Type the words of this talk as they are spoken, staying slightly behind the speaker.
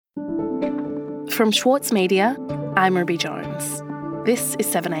From Schwartz Media, I'm Ruby Jones. This is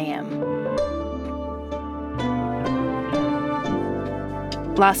 7am.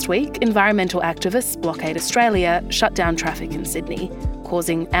 Last week, environmental activists Blockade Australia shut down traffic in Sydney,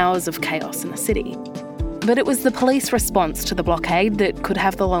 causing hours of chaos in the city. But it was the police response to the blockade that could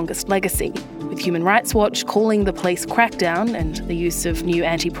have the longest legacy, with Human Rights Watch calling the police crackdown and the use of new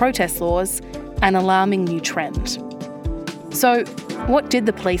anti-protest laws an alarming new trend. So, what did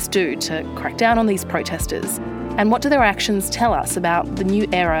the police do to crack down on these protesters? And what do their actions tell us about the new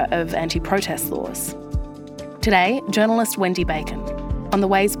era of anti-protest laws? Today, journalist Wendy Bacon on the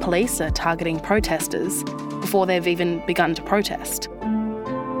ways police are targeting protesters before they've even begun to protest.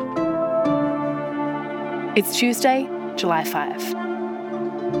 It's Tuesday, July 5.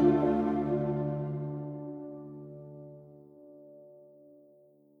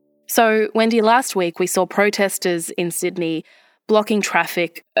 So, Wendy, last week we saw protesters in Sydney blocking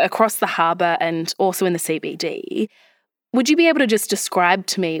traffic across the harbour and also in the CBD. Would you be able to just describe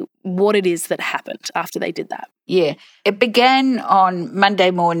to me what it is that happened after they did that? Yeah, it began on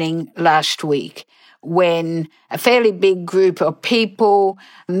Monday morning last week when a fairly big group of people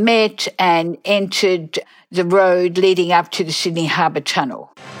met and entered the road leading up to the Sydney Harbour Tunnel.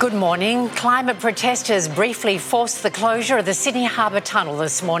 Good morning. Climate protesters briefly forced the closure of the Sydney Harbour Tunnel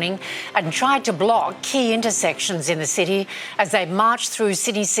this morning and tried to block key intersections in the city as they marched through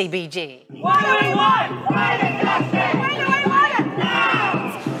Sydney CBD. What do we want? Climate justice! When do we want it?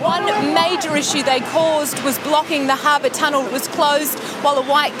 Now! One major issue they caused was blocking the Harbour Tunnel. It was closed while a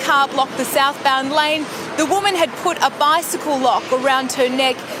white car blocked the southbound lane. The woman had put a bicycle lock around her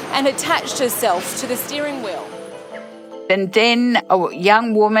neck and attached herself to the steering wheel. And then a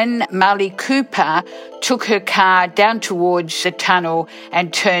young woman, Marley Cooper, took her car down towards the tunnel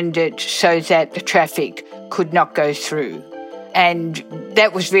and turned it so that the traffic could not go through. And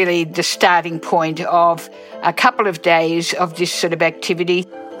that was really the starting point of a couple of days of this sort of activity.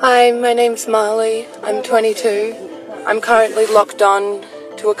 Hi, my name's Marley. I'm 22. I'm currently locked on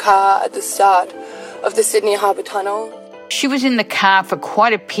to a car at the start of the Sydney Harbour Tunnel. She was in the car for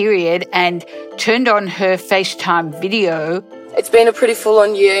quite a period and turned on her FaceTime video. It's been a pretty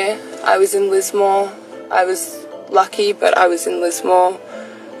full-on year. I was in Lismore. I was lucky, but I was in Lismore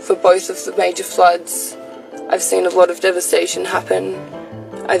for both of the major floods. I've seen a lot of devastation happen.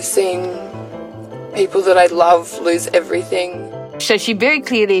 I've seen people that I love lose everything. So she very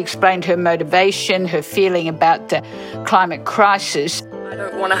clearly explained her motivation, her feeling about the climate crisis. I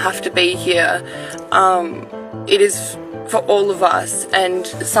don't want to have to be here. It is for all of us, and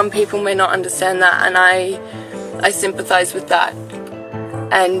some people may not understand that, and I sympathise with that.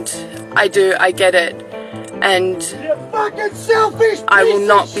 And I do, I get it. And Fucking selfish! I will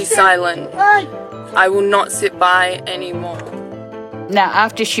not be silent. I will not sit by anymore. Now,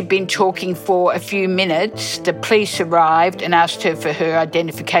 after she'd been talking for a few minutes, the police arrived and asked her for her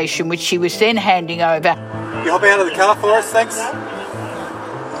identification, which she was then handing over. You hop out of the car for us, thanks.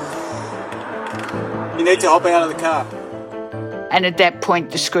 You need to hop out of the car. And at that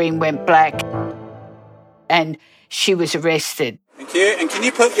point, the screen went black and she was arrested. Thank you. And can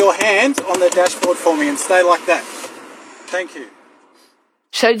you put your hand on the dashboard for me and stay like that? Thank you.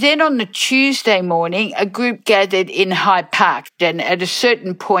 So then on the Tuesday morning, a group gathered in Hyde Park, and at a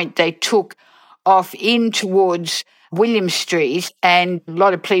certain point they took off in towards William Street, and a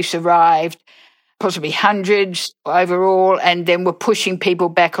lot of police arrived, possibly hundreds overall, and then were pushing people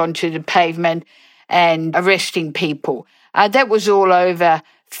back onto the pavement and arresting people. That was all over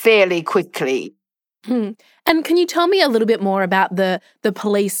fairly quickly. And can you tell me a little bit more about the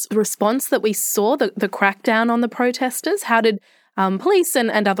police response that we saw, the crackdown on the protesters? How did police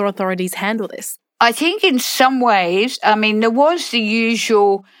and other authorities handle this? I think in some ways, there was the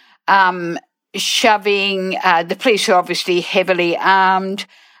usual shoving. The police are obviously heavily armed.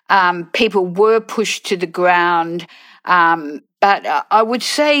 People were pushed to the ground. But I would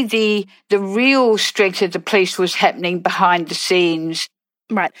say the real strength of the police was happening behind the scenes.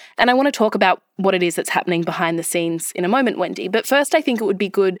 Right. And I want to talk about what it is that's happening behind the scenes in a moment, Wendy. But first, I think it would be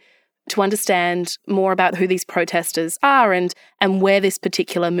good to understand more about who these protesters are and where this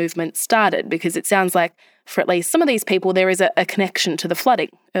particular movement started, because it sounds like for at least some of these people there is a connection to the flooding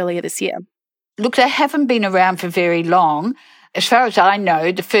earlier this year. Look, they haven't been around for very long. As far as I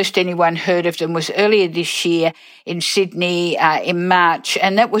know, the first anyone heard of them was earlier this year in Sydney in March,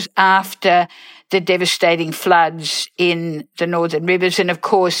 and that was after the devastating floods in the Northern Rivers, and of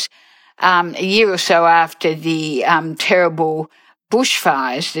course a year or so after the terrible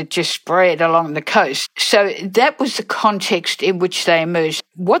bushfires that just spread along the coast. So that was the context in which they emerged.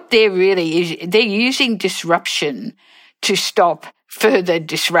 What they're using disruption to stop further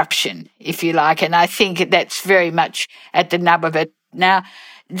disruption, if you like. And I think that's very much at the nub of it. Now,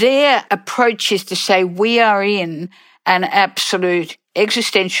 their approach is to say we are in an absolute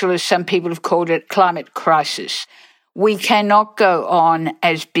existential, as some people have called it, climate crisis. We cannot go on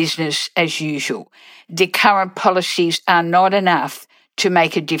as business as usual. The current policies are not enough to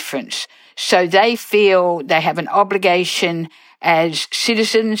make a difference. So they feel they have an obligation as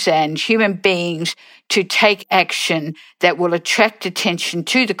citizens and human beings to take action that will attract attention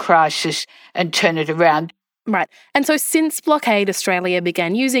to the crisis and turn it around. Right. And so since Blockade Australia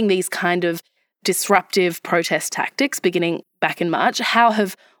began using these kind of disruptive protest tactics beginning back in March, how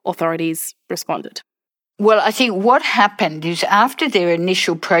have authorities responded? Well, I think what happened is after their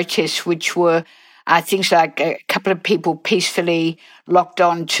initial protests, which were things like a couple of people peacefully locked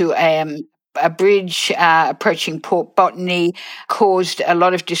on to a bridge approaching Port Botany, caused a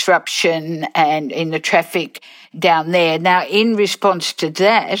lot of disruption and in the traffic down there. Now, in response to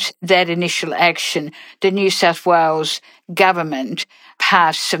that initial action, the New South Wales government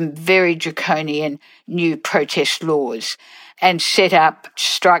passed some very draconian new protest laws and set up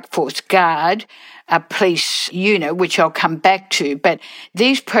Strike Force Guard, a police unit, which I'll come back to. But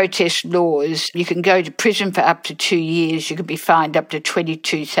these protest laws, you can go to prison for up to 2 years. You can be fined up to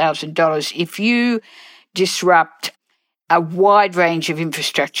 $22,000 if you disrupt a wide range of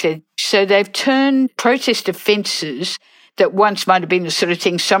infrastructure. So they've turned protest offences that once might have been the sort of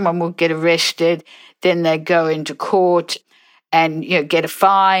thing someone will get arrested, then they go into court and, get a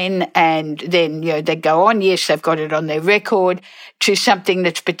fine, and then, they go on, yes, they've got it on their record, to something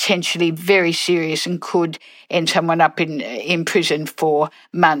that's potentially very serious and could end someone up in prison for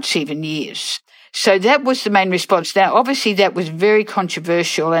months, even years. So that was the main response. Now, obviously, that was very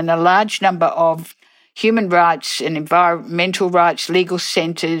controversial, and a large number of human rights and environmental rights legal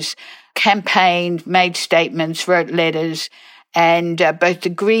centres campaigned, made statements, wrote letters, and both the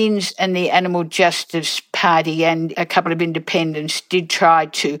Greens and the Animal Justice Party and a couple of independents did try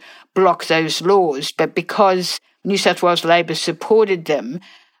to block those laws. But because New South Wales Labor supported them,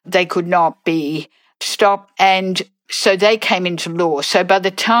 they could not be stopped. And so they came into law. So by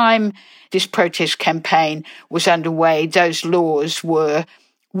the time this protest campaign was underway, those laws were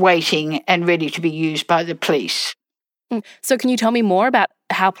waiting and ready to be used by the police. So can you tell me more about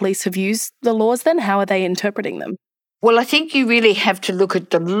how police have used the laws then? How are they interpreting them? Well, I think you really have to look at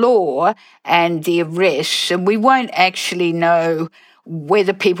the law and the arrests, and we won't actually know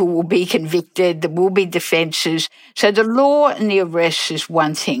whether people will be convicted, there will be defences. So the law and the arrests is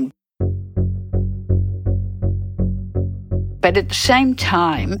one thing. But at the same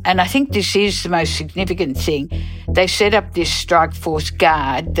time, and I think this is the most significant thing, they set up this Strike Force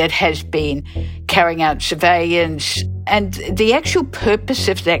Guard that has been carrying out surveillance. And the actual purpose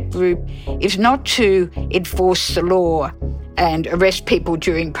of that group is not to enforce the law and arrest people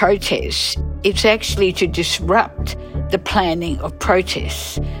during protests. It's actually to disrupt the planning of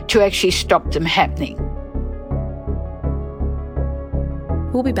protests, to actually stop them happening.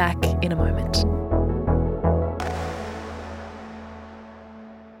 We'll be back in a moment.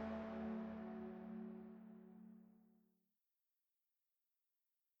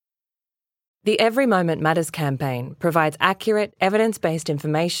 The Every Moment Matters campaign provides accurate, evidence-based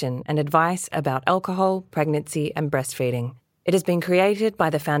information and advice about alcohol, pregnancy and breastfeeding. It has been created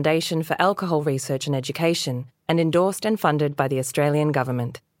by the Foundation for Alcohol Research and Education and endorsed and funded by the Australian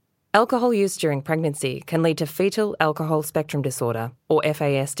Government. Alcohol use during pregnancy can lead to fetal alcohol spectrum disorder, or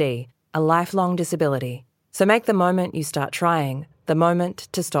FASD, a lifelong disability. So make the moment you start trying the moment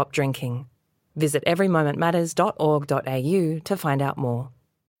to stop drinking. Visit everymomentmatters.org.au to find out more.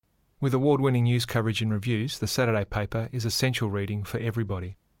 With award-winning news coverage and reviews, The Saturday Paper is essential reading for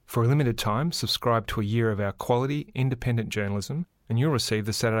everybody. For a limited time, subscribe to a year of our quality, independent journalism, and you'll receive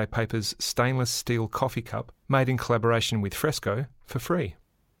The Saturday Paper's stainless steel coffee cup, made in collaboration with Fresco, for free.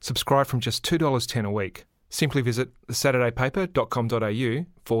 Subscribe from just $2.10 a week. Simply visit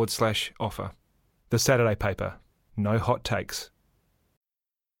thesaturdaypaper.com.au/offer. The Saturday Paper. No hot takes.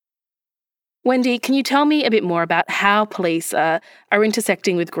 Wendy, can you tell me a bit more about how police are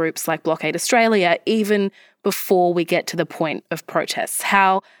intersecting with groups like Blockade Australia even before we get to the point of protests?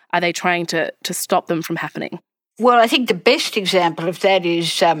 How are they trying to stop them from happening? Well, I think the best example of that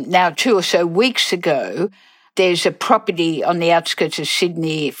is now 2 or so weeks ago, there's a property on the outskirts of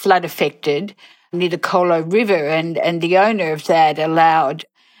Sydney flood affected near the Colo River, and the owner of that allowed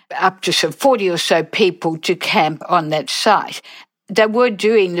up to 40 or so people to camp on that site. They were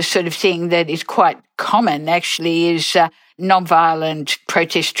doing the sort of thing that is quite common, actually, is non-violent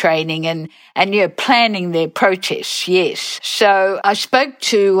protest training and planning their protests, yes. So I spoke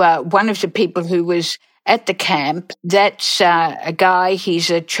to one of the people who was at the camp. That's a guy, he's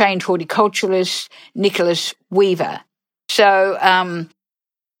a trained horticulturalist, Nicholas Weaver. So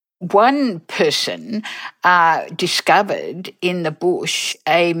one person discovered in the bush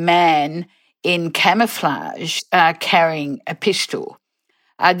a man in camouflage carrying a pistol.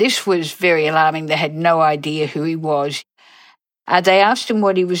 This was very alarming. They had no idea who he was. They asked him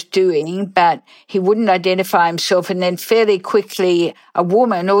what he was doing, but he wouldn't identify himself. And then fairly quickly, a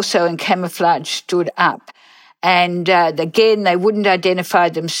woman also in camouflage stood up. And again, they wouldn't identify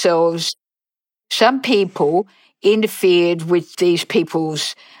themselves. Some people interfered with these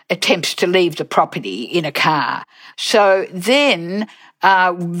people's attempts to leave the property in a car. So then,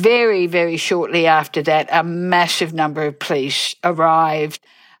 very, very shortly after that, a massive number of police arrived,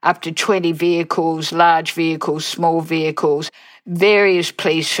 up to 20 vehicles, large vehicles, small vehicles. Various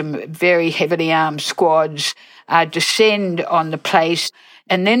police from very heavily armed squads descend on the place,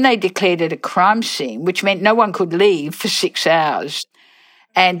 and then they declared it a crime scene, which meant no one could leave for 6 hours.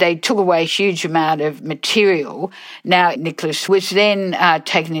 And they took away a huge amount of material. Now, Nicholas was then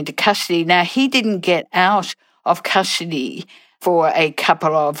taken into custody. Now, he didn't get out of custody for a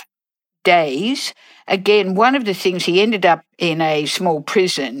couple of days. Again, one of the things, he ended up in a small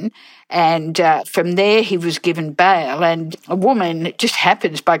prison, and from there he was given bail. And a woman, it just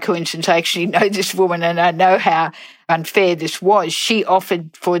happens by coincidence, I actually know this woman and I know how unfair this was. She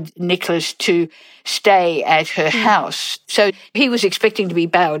offered for Nicholas to stay at her house. So he was expecting to be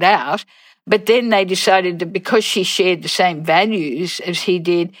bailed out, but then they decided that because she shared the same values as he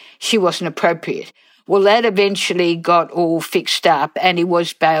did, she wasn't appropriate. Well, that eventually got all fixed up and he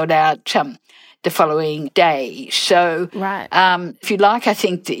was bailed out the following day. So, right. If you like, I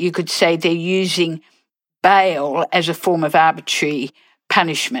think that you could say they're using bail as a form of arbitrary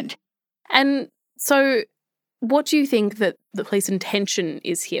punishment. And so what do you think that the police intention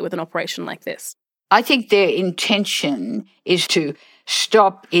is here with an operation like this? I think their intention is to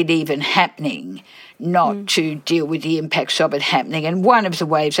stop it even happening, not to deal with the impacts of it happening. And one of the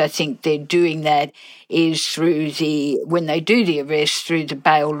ways I think they're doing that is through when they do the arrest, through the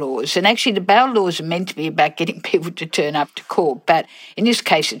bail laws. And actually the bail laws are meant to be about getting people to turn up to court, but in this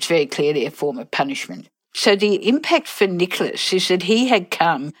case it's very clearly a form of punishment. So the impact for Nicholas is that he had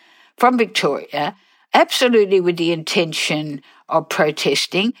come from Victoria absolutely with the intention of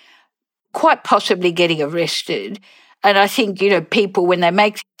protesting, quite possibly getting arrested. And I think, people, when they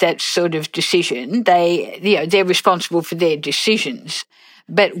make that sort of decision, they're responsible for their decisions.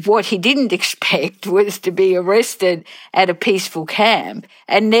 But what he didn't expect was to be arrested at a peaceful camp,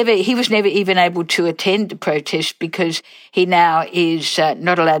 and he was never even able to attend the protest because he now is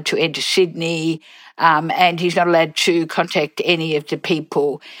not allowed to enter Sydney, and he's not allowed to contact any of the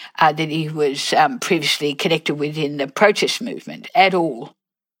people that he was previously connected with in the protest movement at all.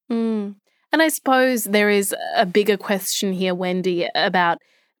 Mm. And I suppose there is a bigger question here, Wendy, about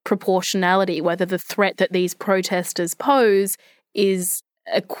proportionality, whether the threat that these protesters pose is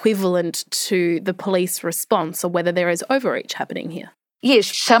equivalent to the police response or whether there is overreach happening here. Yes,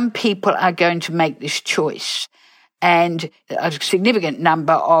 some people are going to make this choice. And a significant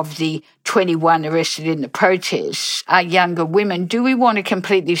number of the 21 arrested in the protests are younger women. Do we want to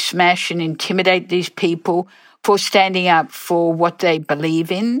completely smash and intimidate these people for standing up for what they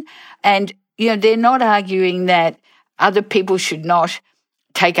believe in? And, they're not arguing that other people should not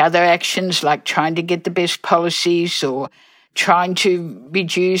take other actions like trying to get the best policies or trying to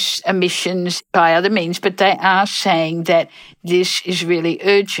reduce emissions by other means, but they are saying that this is really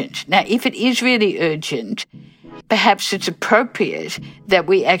urgent. Now, if it is really urgent, perhaps it's appropriate that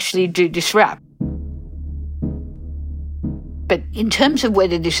we actually do disrupt. But in terms of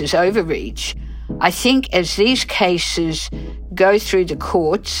whether this is overreach, I think as these cases go through the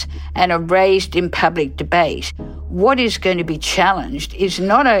courts and are raised in public debate, what is going to be challenged is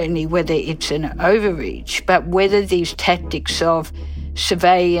not only whether it's an overreach, but whether these tactics of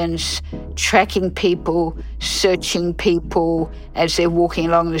surveillance, tracking people, searching people as they're walking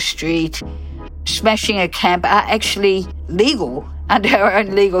along the street, smashing a camp are actually legal under our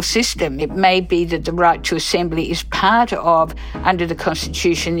own legal system. It may be that the right to assembly is part of, under the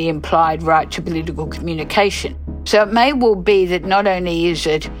Constitution, the implied right to political communication. So it may well be that not only is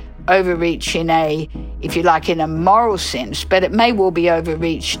it overreach in a moral sense, but it may well be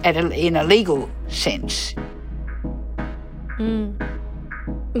overreach in a legal sense.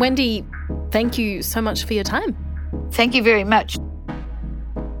 Wendy, thank you so much for your time. Thank you very much.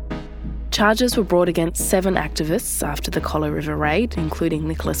 Charges were brought against 7 activists after the Collar River raid, including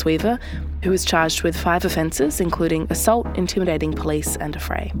Nicholas Weaver, who was charged with 5 offences, including assault, intimidating police and a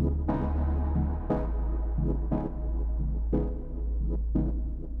fray.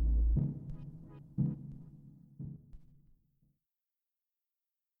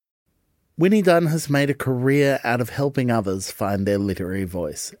 Winnie Dunn has made a career out of helping others find their literary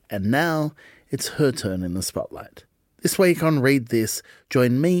voice, and now it's her turn in the spotlight. This week on Read This,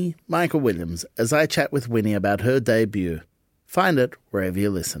 join me, Michael Williams, as I chat with Winnie about her debut. Find it wherever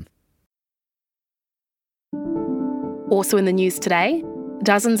you listen. Also in the news today,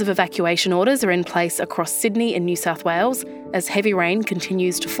 dozens of evacuation orders are in place across Sydney and New South Wales as heavy rain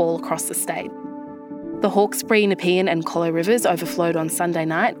continues to fall across the state. The Hawkesbury, Nepean and Collow rivers overflowed on Sunday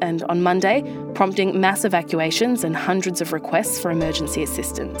night and on Monday, prompting mass evacuations and hundreds of requests for emergency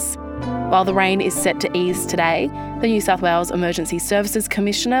assistance. While the rain is set to ease today, the New South Wales Emergency Services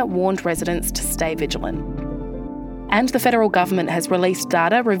Commissioner warned residents to stay vigilant. And the federal government has released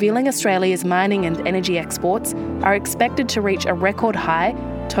data revealing Australia's mining and energy exports are expected to reach a record high,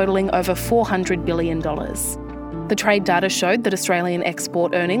 totalling over $400 billion. The trade data showed that Australian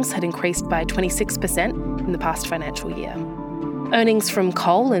export earnings had increased by 26% in the past financial year. Earnings from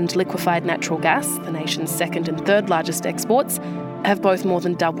coal and liquefied natural gas, the nation's second and third largest exports, have both more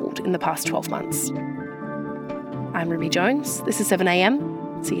than doubled in the past 12 months. I'm Ruby Jones. This is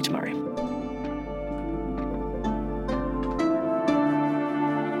 7am. See you tomorrow.